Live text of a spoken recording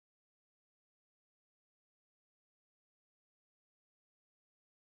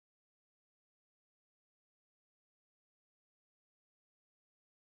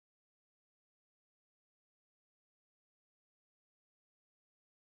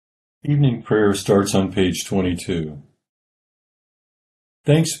Evening prayer starts on page 22.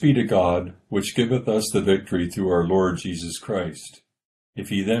 Thanks be to God, which giveth us the victory through our Lord Jesus Christ. If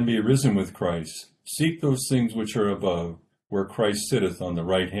ye then be risen with Christ, seek those things which are above, where Christ sitteth on the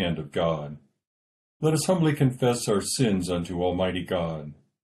right hand of God. Let us humbly confess our sins unto Almighty God.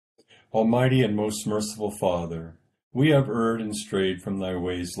 Almighty and most merciful Father, we have erred and strayed from thy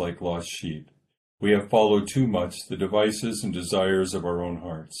ways like lost sheep. We have followed too much the devices and desires of our own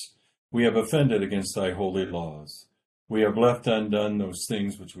hearts. We have offended against thy holy laws. We have left undone those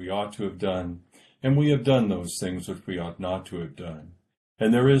things which we ought to have done, and we have done those things which we ought not to have done.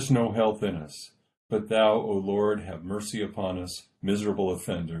 And there is no health in us. But thou, O Lord, have mercy upon us, miserable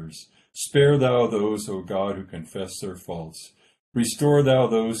offenders. Spare thou those, O God, who confess their faults. Restore thou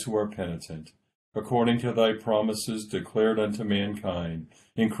those who are penitent, according to thy promises declared unto mankind,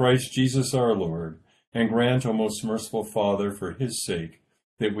 in Christ Jesus our Lord, and grant, O most merciful Father, for his sake,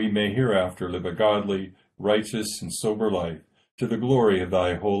 that we may hereafter live a godly, righteous, and sober life, to the glory of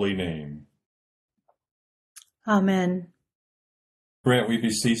thy holy name. Amen. Grant, we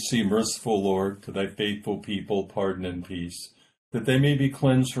beseech thee, merciful Lord, to thy faithful people pardon and peace, that they may be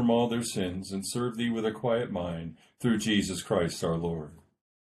cleansed from all their sins and serve thee with a quiet mind, through Jesus Christ our Lord.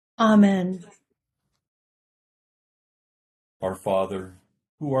 Amen. Our Father,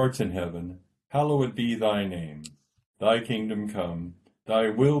 who art in heaven, hallowed be thy name. Thy kingdom come, thy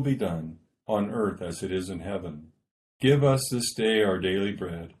will be done, on earth as it is in heaven. Give us this day our daily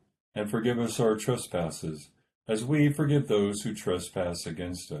bread, and forgive us our trespasses, as we forgive those who trespass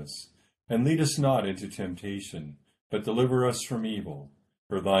against us. And lead us not into temptation, but deliver us from evil.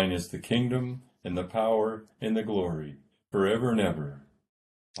 For thine is the kingdom, and the power, and the glory, forever and ever.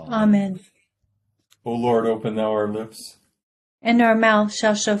 Amen. O Lord, open thou our lips, and our mouth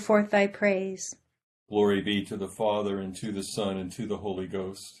shall show forth thy praise. Glory be to the Father, and to the Son, and to the Holy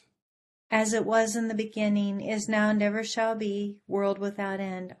Ghost. As it was in the beginning, is now, and ever shall be, world without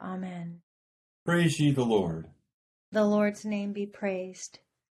end. Amen. Praise ye the Lord. The Lord's name be praised.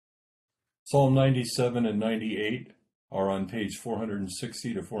 Psalm 97 and 98 are on page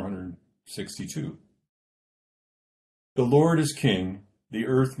 460 to 462. The Lord is King, the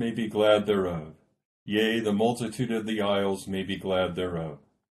earth may be glad thereof. Yea, the multitude of the isles may be glad thereof.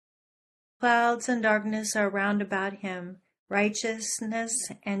 Clouds and darkness are round about him. Righteousness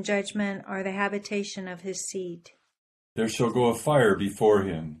and judgment are the habitation of his seat. There shall go a fire before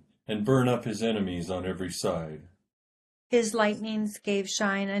him, and burn up his enemies on every side. His lightnings gave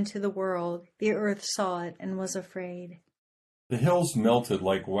shine unto the world. The earth saw it and was afraid. The hills melted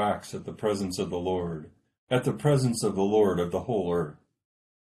like wax at the presence of the Lord, at the presence of the Lord of the whole earth.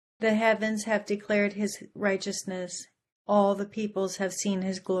 The heavens have declared his righteousness. All the peoples have seen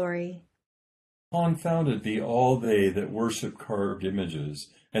his glory. Confounded be all they that worship carved images,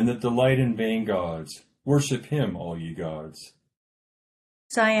 and that delight in vain gods. Worship him, all ye gods.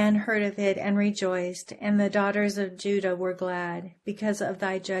 Zion heard of it and rejoiced, and the daughters of Judah were glad, because of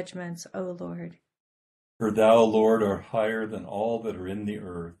thy judgments, O Lord. For thou, Lord, art higher than all that are in the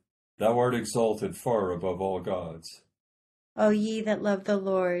earth. Thou art exalted far above all gods. O ye that love the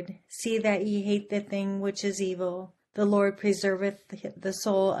Lord, see that ye hate the thing which is evil. The Lord preserveth the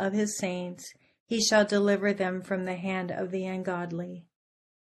soul of his saints. He shall deliver them from the hand of the ungodly.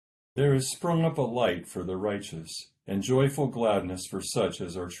 There is sprung up a light for the righteous, and joyful gladness for such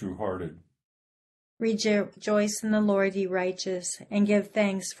as are true-hearted. Rejoice in the Lord, ye righteous, and give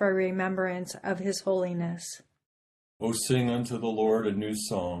thanks for remembrance of his holiness. O sing unto the Lord a new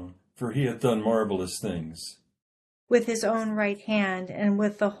song, for he hath done marvelous things. With his own right hand and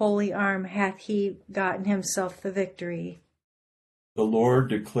with the holy arm hath he gotten himself the victory. The Lord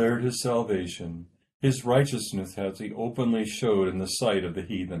declared his salvation. His righteousness hath he openly showed in the sight of the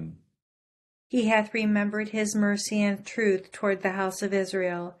heathen. He hath remembered his mercy and truth toward the house of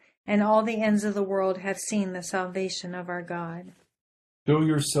Israel, and all the ends of the world have seen the salvation of our God. Show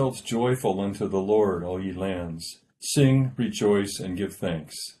yourselves joyful unto the Lord, all ye lands. Sing, rejoice, and give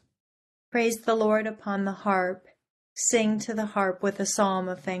thanks. Praise the Lord upon the harp. Sing to the harp with a psalm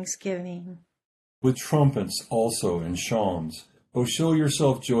of thanksgiving. With trumpets also and shawms. O show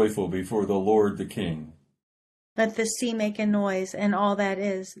yourself joyful before the Lord the King. Let the sea make a noise, and all that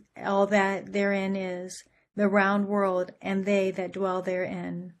therein is, the round world, and they that dwell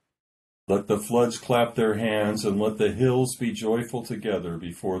therein. Let the floods clap their hands, and let the hills be joyful together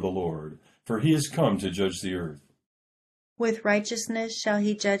before the Lord, for he is come to judge the earth. With righteousness shall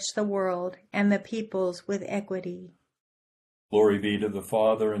he judge the world, and the peoples with equity. Glory be to the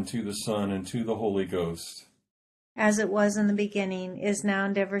Father, and to the Son, and to the Holy Ghost. As it was in the beginning, is now,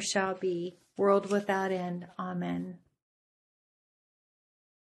 and ever shall be, world without end. Amen.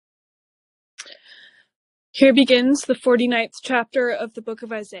 Here begins the 49th chapter of the book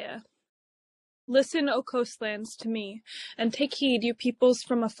of Isaiah. Listen, O coastlands, to me, and take heed, you peoples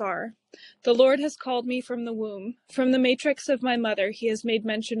from afar. The Lord has called me from the womb. From the matrix of my mother he has made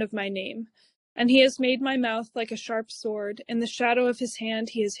mention of my name. And he has made my mouth like a sharp sword. In the shadow of his hand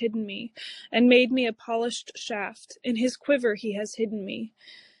he has hidden me, and made me a polished shaft. In his quiver he has hidden me.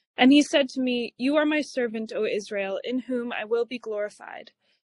 And he said to me, You are my servant, O Israel, in whom I will be glorified.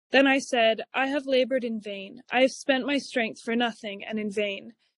 Then I said, I have labored in vain. I have spent my strength for nothing and in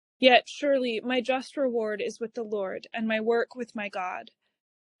vain. Yet surely my just reward is with the Lord, and my work with my God.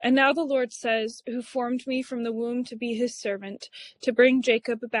 And now the Lord says, who formed me from the womb to be his servant, to bring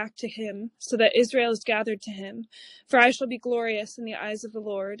Jacob back to him, so that Israel is gathered to him. For I shall be glorious in the eyes of the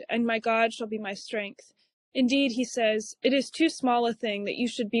Lord, and my God shall be my strength. Indeed, he says, it is too small a thing that you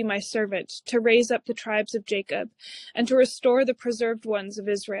should be my servant, to raise up the tribes of Jacob, and to restore the preserved ones of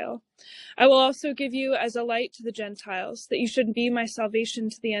Israel. I will also give you as a light to the Gentiles, that you should be my salvation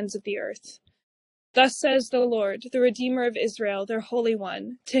to the ends of the earth. Thus says the Lord, the Redeemer of Israel, their Holy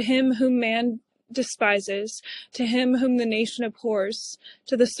One, to him whom man despises, to him whom the nation abhors,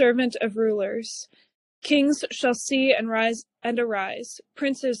 to the servant of rulers. Kings shall see and arise,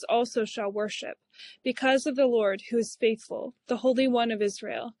 princes also shall worship, because of the Lord who is faithful, the Holy One of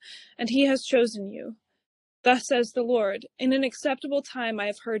Israel, and he has chosen you. Thus says the Lord, in an acceptable time I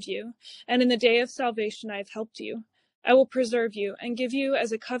have heard you, and in the day of salvation I have helped you. I will preserve you, and give you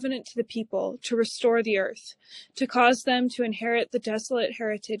as a covenant to the people, to restore the earth, to cause them to inherit the desolate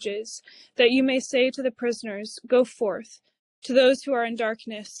heritages, that you may say to the prisoners, Go forth. To those who are in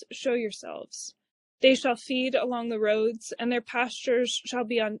darkness, show yourselves. They shall feed along the roads, and their pastures shall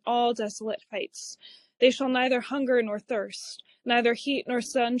be on all desolate heights. They shall neither hunger nor thirst, neither heat nor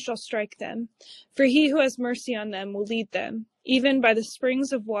sun shall strike them. For he who has mercy on them will lead them. Even by the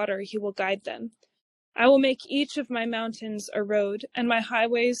springs of water he will guide them. I will make each of my mountains a road, and my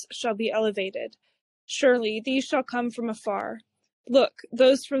highways shall be elevated. Surely these shall come from afar. Look,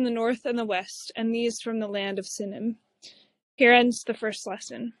 those from the north and the west, and these from the land of Sinim. Here ends the first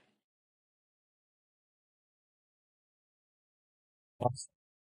lesson.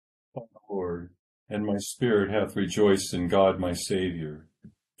 O Lord, and my spirit hath rejoiced in God my Saviour.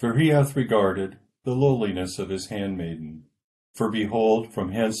 For he hath regarded the lowliness of his handmaiden. For behold,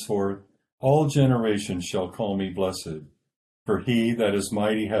 from henceforth all generations shall call me blessed. For he that is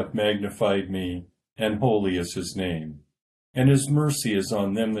mighty hath magnified me, and holy is his name. And his mercy is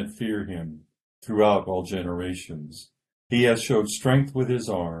on them that fear him, throughout all generations. He hath showed strength with his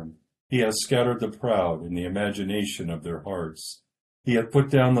arm. He hath scattered the proud in the imagination of their hearts. He hath put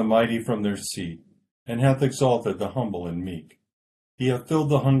down the mighty from their seat, and hath exalted the humble and meek. He hath filled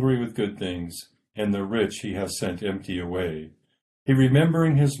the hungry with good things, and the rich he hath sent empty away. He,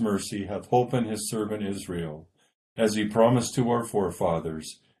 remembering his mercy, hath holpen his servant Israel, as he promised to our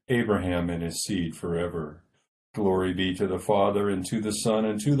forefathers, Abraham and his seed forever. Glory be to the Father, and to the Son,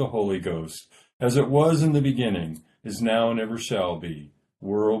 and to the Holy Ghost, as it was in the beginning, is now, and ever shall be,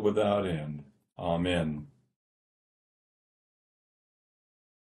 world without end. Amen.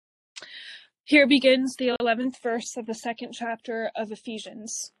 Here begins the 11th verse of the second chapter of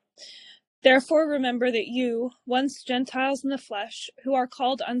Ephesians. Therefore remember that you, once Gentiles in the flesh, who are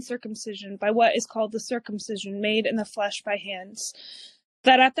called uncircumcision by what is called the circumcision made in the flesh by hands,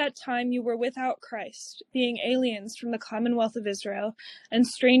 that at that time you were without Christ, being aliens from the commonwealth of Israel, and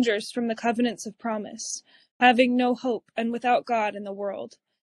strangers from the covenants of promise, having no hope and without God in the world.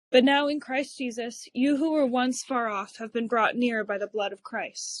 But now in Christ Jesus, you who were once far off have been brought near by the blood of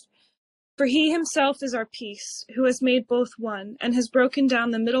Christ. For he himself is our peace, who has made both one, and has broken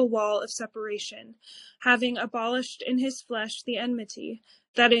down the middle wall of separation, having abolished in his flesh the enmity,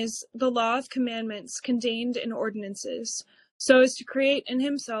 that is, the law of commandments contained in ordinances, so as to create in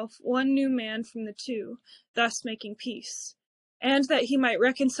himself one new man from the two, thus making peace, and that he might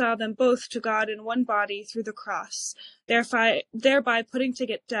reconcile them both to God in one body through the cross, thereby putting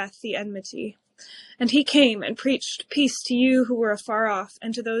to death the enmity. And he came and preached peace to you who were afar off,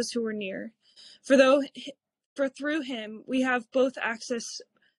 and to those who were near. For through him we both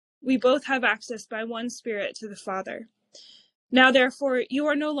have access by one Spirit to the Father. Now therefore you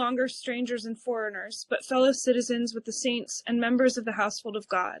are no longer strangers and foreigners, but fellow citizens with the saints and members of the household of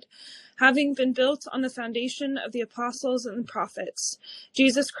God, having been built on the foundation of the apostles and the prophets,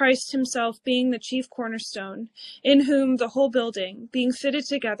 Jesus Christ himself being the chief cornerstone, in whom the whole building, being fitted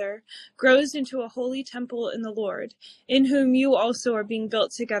together, grows into a holy temple in the Lord, in whom you also are being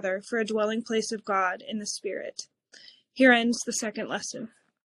built together for a dwelling place of God in the Spirit. Here ends the second lesson.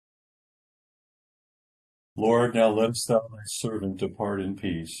 Lord, now lettest thou thy servant depart in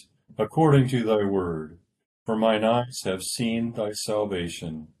peace, according to thy word. For mine eyes have seen thy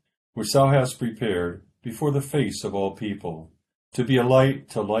salvation, which thou hast prepared before the face of all people, to be a light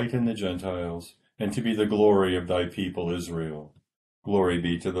to lighten the Gentiles, and to be the glory of thy people Israel. Glory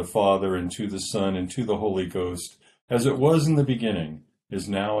be to the Father, and to the Son, and to the Holy Ghost, as it was in the beginning, is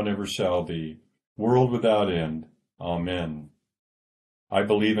now, and ever shall be, world without end. Amen. I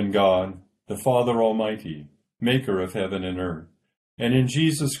believe in God, the Father Almighty, maker of heaven and earth, and in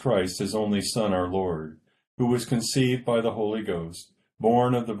Jesus Christ, his only Son, our Lord, who was conceived by the Holy Ghost,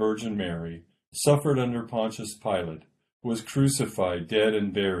 born of the Virgin Mary, suffered under Pontius Pilate, was crucified, dead,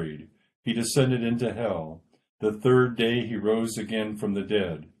 and buried. He descended into hell. The third day he rose again from the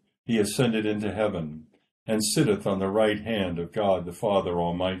dead. He ascended into heaven, and sitteth on the right hand of God the Father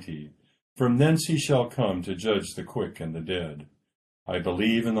Almighty. From thence he shall come to judge the quick and the dead. I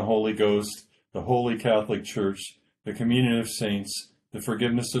believe in the Holy Ghost, the Holy Catholic Church, the communion of saints, the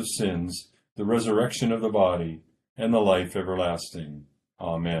forgiveness of sins, the resurrection of the body, and the life everlasting.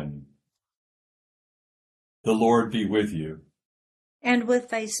 Amen. The Lord be with you. And with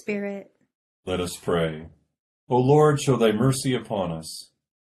thy spirit. Let us pray. O Lord, show thy mercy upon us.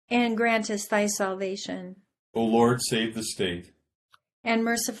 And grant us thy salvation. O Lord, save the state. And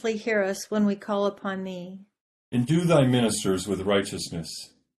mercifully hear us when we call upon thee. Endue thy ministers with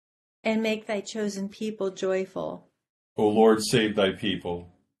righteousness. And make thy chosen people joyful. O Lord, save thy people.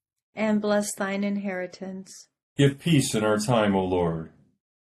 And bless thine inheritance. Give peace in our time, O Lord.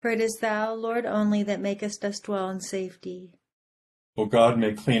 For it is thou, Lord, only that makest us dwell in safety. O God,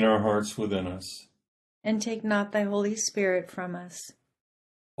 make clean our hearts within us. And take not thy Holy Spirit from us.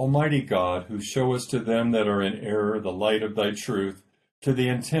 Almighty God, who showest to them that are in error the light of thy truth, to the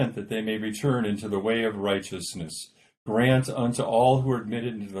intent that they may return into the way of righteousness, grant unto all who are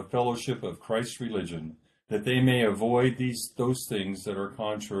admitted into the fellowship of Christ's religion, that they may avoid those things that are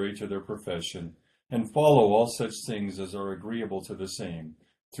contrary to their profession, and follow all such things as are agreeable to the same,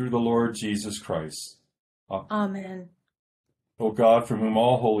 through the Lord Jesus Christ. Amen. O God, from whom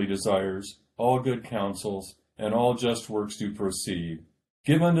all holy desires, all good counsels, and all just works do proceed,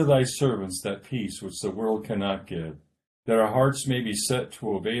 give unto thy servants that peace which the world cannot give, that our hearts may be set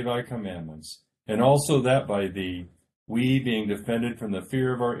to obey thy commandments, and also that by thee, we, being defended from the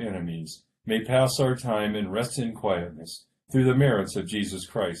fear of our enemies, may pass our time in rest and quietness, through the merits of Jesus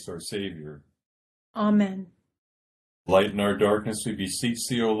Christ our Savior. Amen. Lighten our darkness, we beseech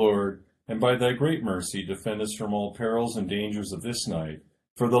thee, O Lord, and by thy great mercy defend us from all perils and dangers of this night,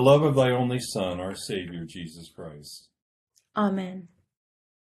 for the love of thy only Son, our Savior, Jesus Christ. Amen.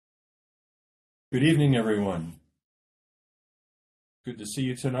 Good evening, everyone. Good to see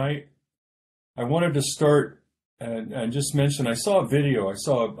you tonight. I wanted to start and just mention, I saw a video, I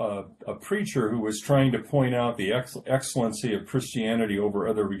saw a preacher who was trying to point out the excellency of Christianity over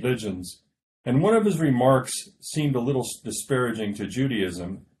other religions. And one of his remarks seemed a little disparaging to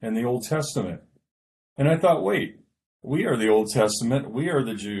Judaism and the Old Testament. And I thought, wait, we are the Old Testament, we are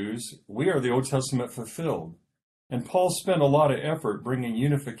the Jews, we are the Old Testament fulfilled. And Paul spent a lot of effort bringing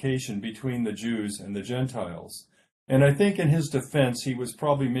unification between the Jews and the Gentiles. And I think in his defense, he was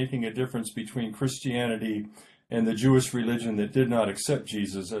probably making a difference between Christianity and the Jewish religion that did not accept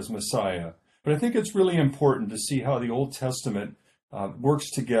Jesus as Messiah. But I think it's really important to see how the Old Testament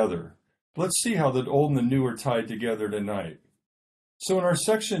works together. Let's see how the Old and the New are tied together tonight. So in our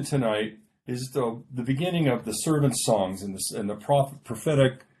section tonight is the beginning of the servant songs and the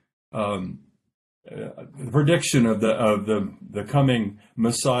prophetic prediction of the coming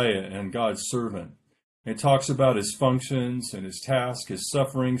Messiah and God's servant. It talks about his functions and his task, his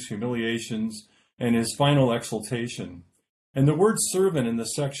sufferings, humiliations, and his final exaltation. And the word servant in the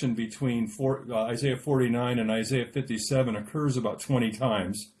section between Isaiah 49 and Isaiah 57 occurs about 20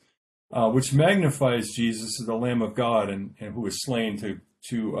 times, which magnifies Jesus as the Lamb of God and who was slain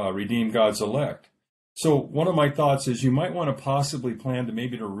to redeem God's elect. So one of my thoughts is you might want to possibly plan to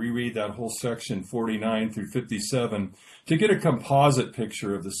maybe to reread that whole section 49 through 57 to get a composite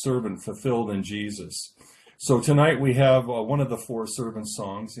picture of the servant fulfilled in Jesus. So tonight we have one of the four servant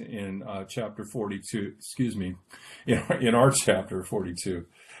songs in chapter 42, in our chapter 42.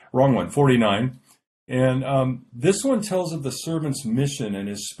 Wrong one, 49. And this one tells of the servant's mission and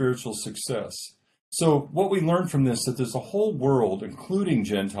his spiritual success. So what we learn from this, that there's a whole world, including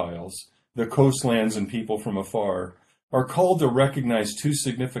Gentiles, the coastlands and people from afar, are called to recognize two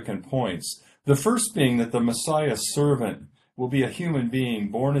significant points. The first being that the Messiah's servant will be a human being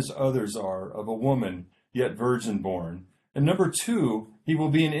born as others are, of a woman, yet virgin born. And number two, he will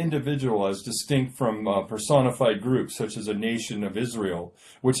be an individual as distinct from personified groups, such as a nation of Israel,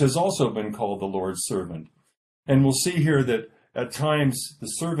 which has also been called the Lord's servant. And we'll see here that at times the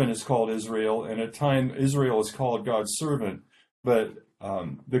servant is called Israel, and at times Israel is called God's servant. But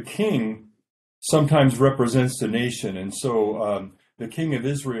the king sometimes represents the nation, and so the king of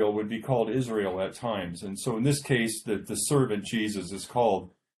Israel would be called Israel at times. And so in this case, the servant Jesus is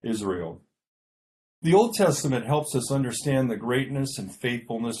called Israel. The Old Testament helps us understand the greatness and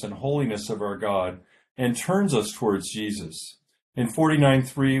faithfulness and holiness of our God and turns us towards Jesus. In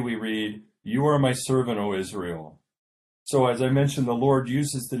 49:3 we read, "You are my servant, O Israel." So as I mentioned, the Lord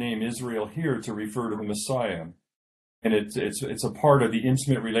uses the name Israel here to refer to the Messiah. And it's a part of the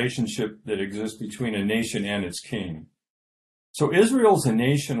intimate relationship that exists between a nation and its king. So Israel as a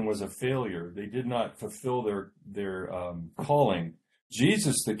nation was a failure. They did not fulfill their calling.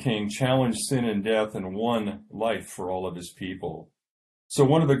 Jesus, the king, challenged sin and death and won life for all of his people. So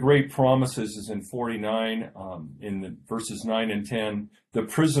one of the great promises is in 49, in the verses 9 and 10, the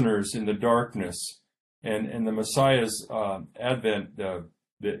prisoners in the darkness and the Messiah's advent,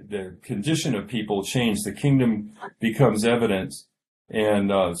 the condition of people changed. The kingdom becomes evident,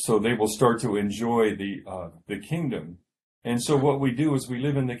 and so they will start to enjoy the kingdom. And so what we do is we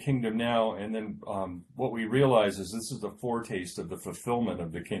live in the kingdom now, and then what we realize is this is a foretaste of the fulfillment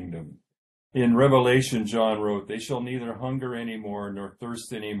of the kingdom. In Revelation, John wrote, "They shall neither hunger any more, nor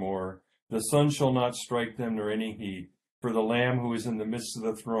thirst any more. The sun shall not strike them, nor any heat. For the Lamb who is in the midst of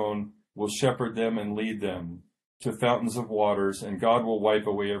the throne will shepherd them and lead them to fountains of waters, and God will wipe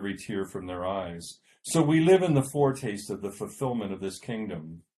away every tear from their eyes." So we live in the foretaste of the fulfillment of this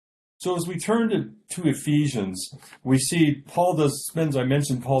kingdom. So as we turn to Ephesians, we see Paul spends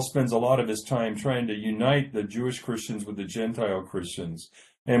a lot of his time trying to unite the Jewish Christians with the Gentile Christians.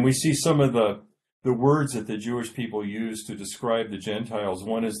 And we see some of the words that the Jewish people use to describe the Gentiles.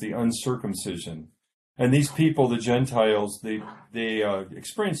 One is the uncircumcision. And these people, the Gentiles, they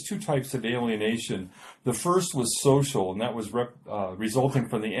experienced two types of alienation. The first was social, and that was resulting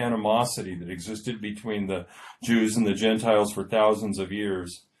from the animosity that existed between the Jews and the Gentiles for thousands of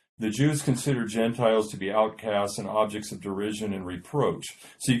years. The Jews considered Gentiles to be outcasts and objects of derision and reproach.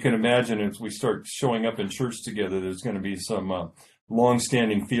 So you can imagine as we start showing up in church together, there's going to be some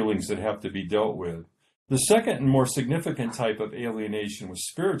long-standing feelings that have to be dealt with. The second and more significant type of alienation was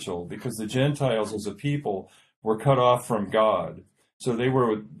spiritual, because the Gentiles as a people were cut off from God. So they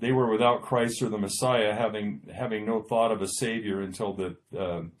were without Christ or the Messiah, having no thought of a Savior until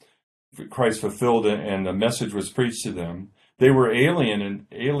Christ fulfilled it and the message was preached to them. They were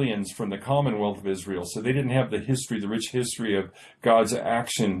aliens from the commonwealth of Israel, so they didn't have the rich history of God's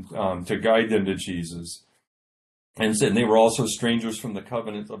action to guide them to Jesus. And they were also strangers from the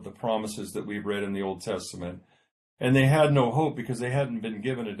covenant of the promises that we've read in the Old Testament. And they had no hope because they hadn't been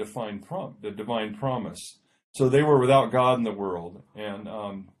given the divine promise. So they were without God in the world.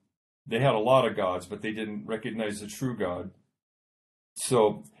 And they had a lot of gods, but they didn't recognize the true God.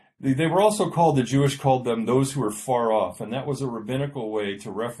 So they were also called, the Jewish called them those who were far off, and that was a rabbinical way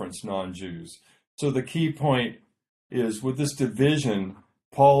to reference non-Jews. So the key point is, with this division,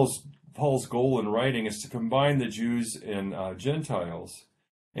 Paul's goal in writing is to combine the Jews and Gentiles.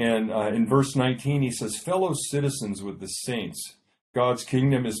 And in verse 19 he says, "Fellow citizens with the saints, God's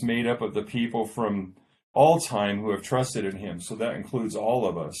kingdom is made up of the people from all time who have trusted in him." So that includes all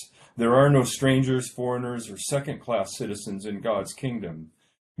of us. There are no strangers, foreigners, or second-class citizens in God's kingdom.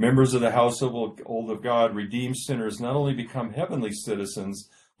 Members of the household of God, redeemed sinners, not only become heavenly citizens,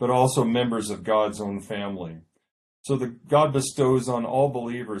 but also members of God's own family. So God bestows on all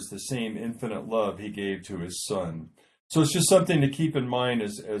believers the same infinite love he gave to his Son. So it's just something to keep in mind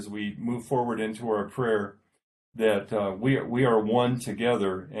as we move forward into our prayer, that we are one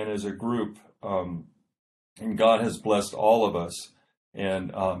together and as a group, and God has blessed all of us,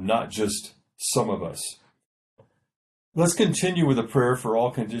 and not just some of us. Let's continue with a prayer for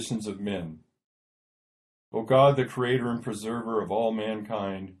all conditions of men. O God, the creator and preserver of all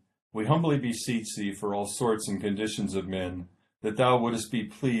mankind, we humbly beseech thee for all sorts and conditions of men, that thou wouldest be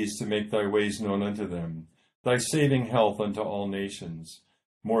pleased to make thy ways known unto them, thy saving health unto all nations.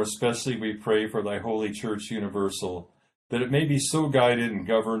 More especially we pray for thy holy Church universal, that it may be so guided and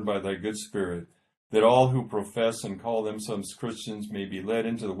governed by thy good Spirit, that all who profess and call themselves Christians may be led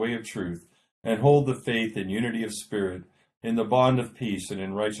into the way of truth, and hold the faith in unity of spirit, in the bond of peace, and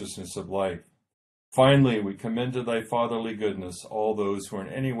in righteousness of life. Finally, we commend to thy fatherly goodness all those who are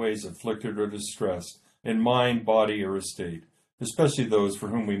in any ways afflicted or distressed, in mind, body, or estate, especially those for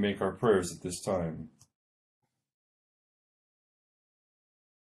whom we make our prayers at this time.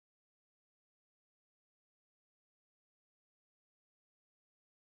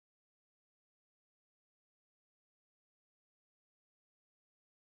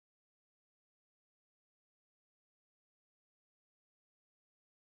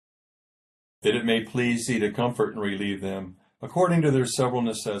 that it may please thee to comfort and relieve them, according to their several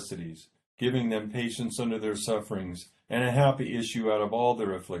necessities, giving them patience under their sufferings, and a happy issue out of all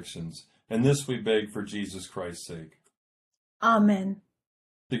their afflictions. And this we beg for Jesus Christ's sake. Amen.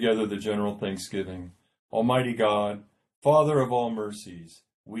 Together the general thanksgiving. Almighty God, Father of all mercies,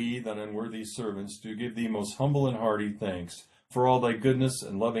 we, thine unworthy servants, do give thee most humble and hearty thanks for all thy goodness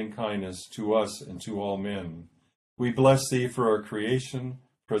and loving kindness to us and to all men. We bless thee for our creation,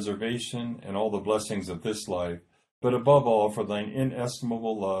 preservation, and all the blessings of this life, but above all for thine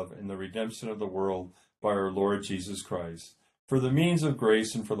inestimable love and the redemption of the world by our Lord Jesus Christ, for the means of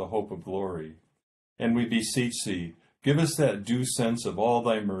grace and for the hope of glory. And we beseech thee, give us that due sense of all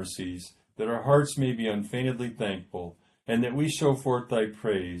thy mercies, that our hearts may be unfeignedly thankful, and that we show forth thy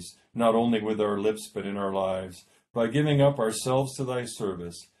praise, not only with our lips but in our lives, by giving up ourselves to thy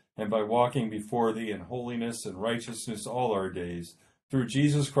service, and by walking before thee in holiness and righteousness all our days, through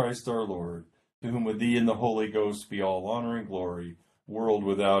Jesus Christ our Lord, to whom with thee and the Holy Ghost be all honor and glory, world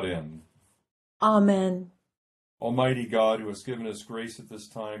without end. Amen. Almighty God, who hast given us grace at this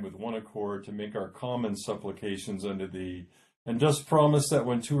time with one accord to make our common supplications unto thee, and dost promise that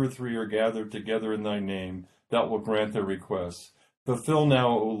when 2 or 3 are gathered together in thy name, thou wilt grant their requests. Fulfill now,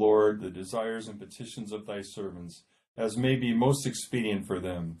 O Lord, the desires and petitions of thy servants, as may be most expedient for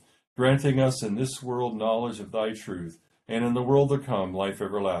them, granting us in this world knowledge of thy truth, and in the world to come life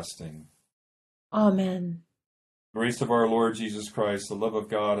everlasting. Amen. Grace of our Lord Jesus Christ, the love of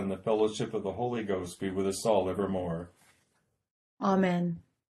God, and the fellowship of the Holy Ghost be with us all evermore. Amen.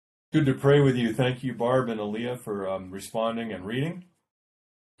 Good to pray with you. Thank you, Barb and Aaliyah, for responding and reading.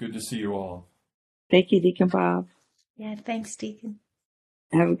 Good to see you all. Thank you, Deacon Bob. Yeah, thanks, Deacon.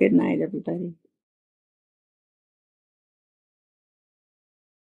 Have a good night, everybody.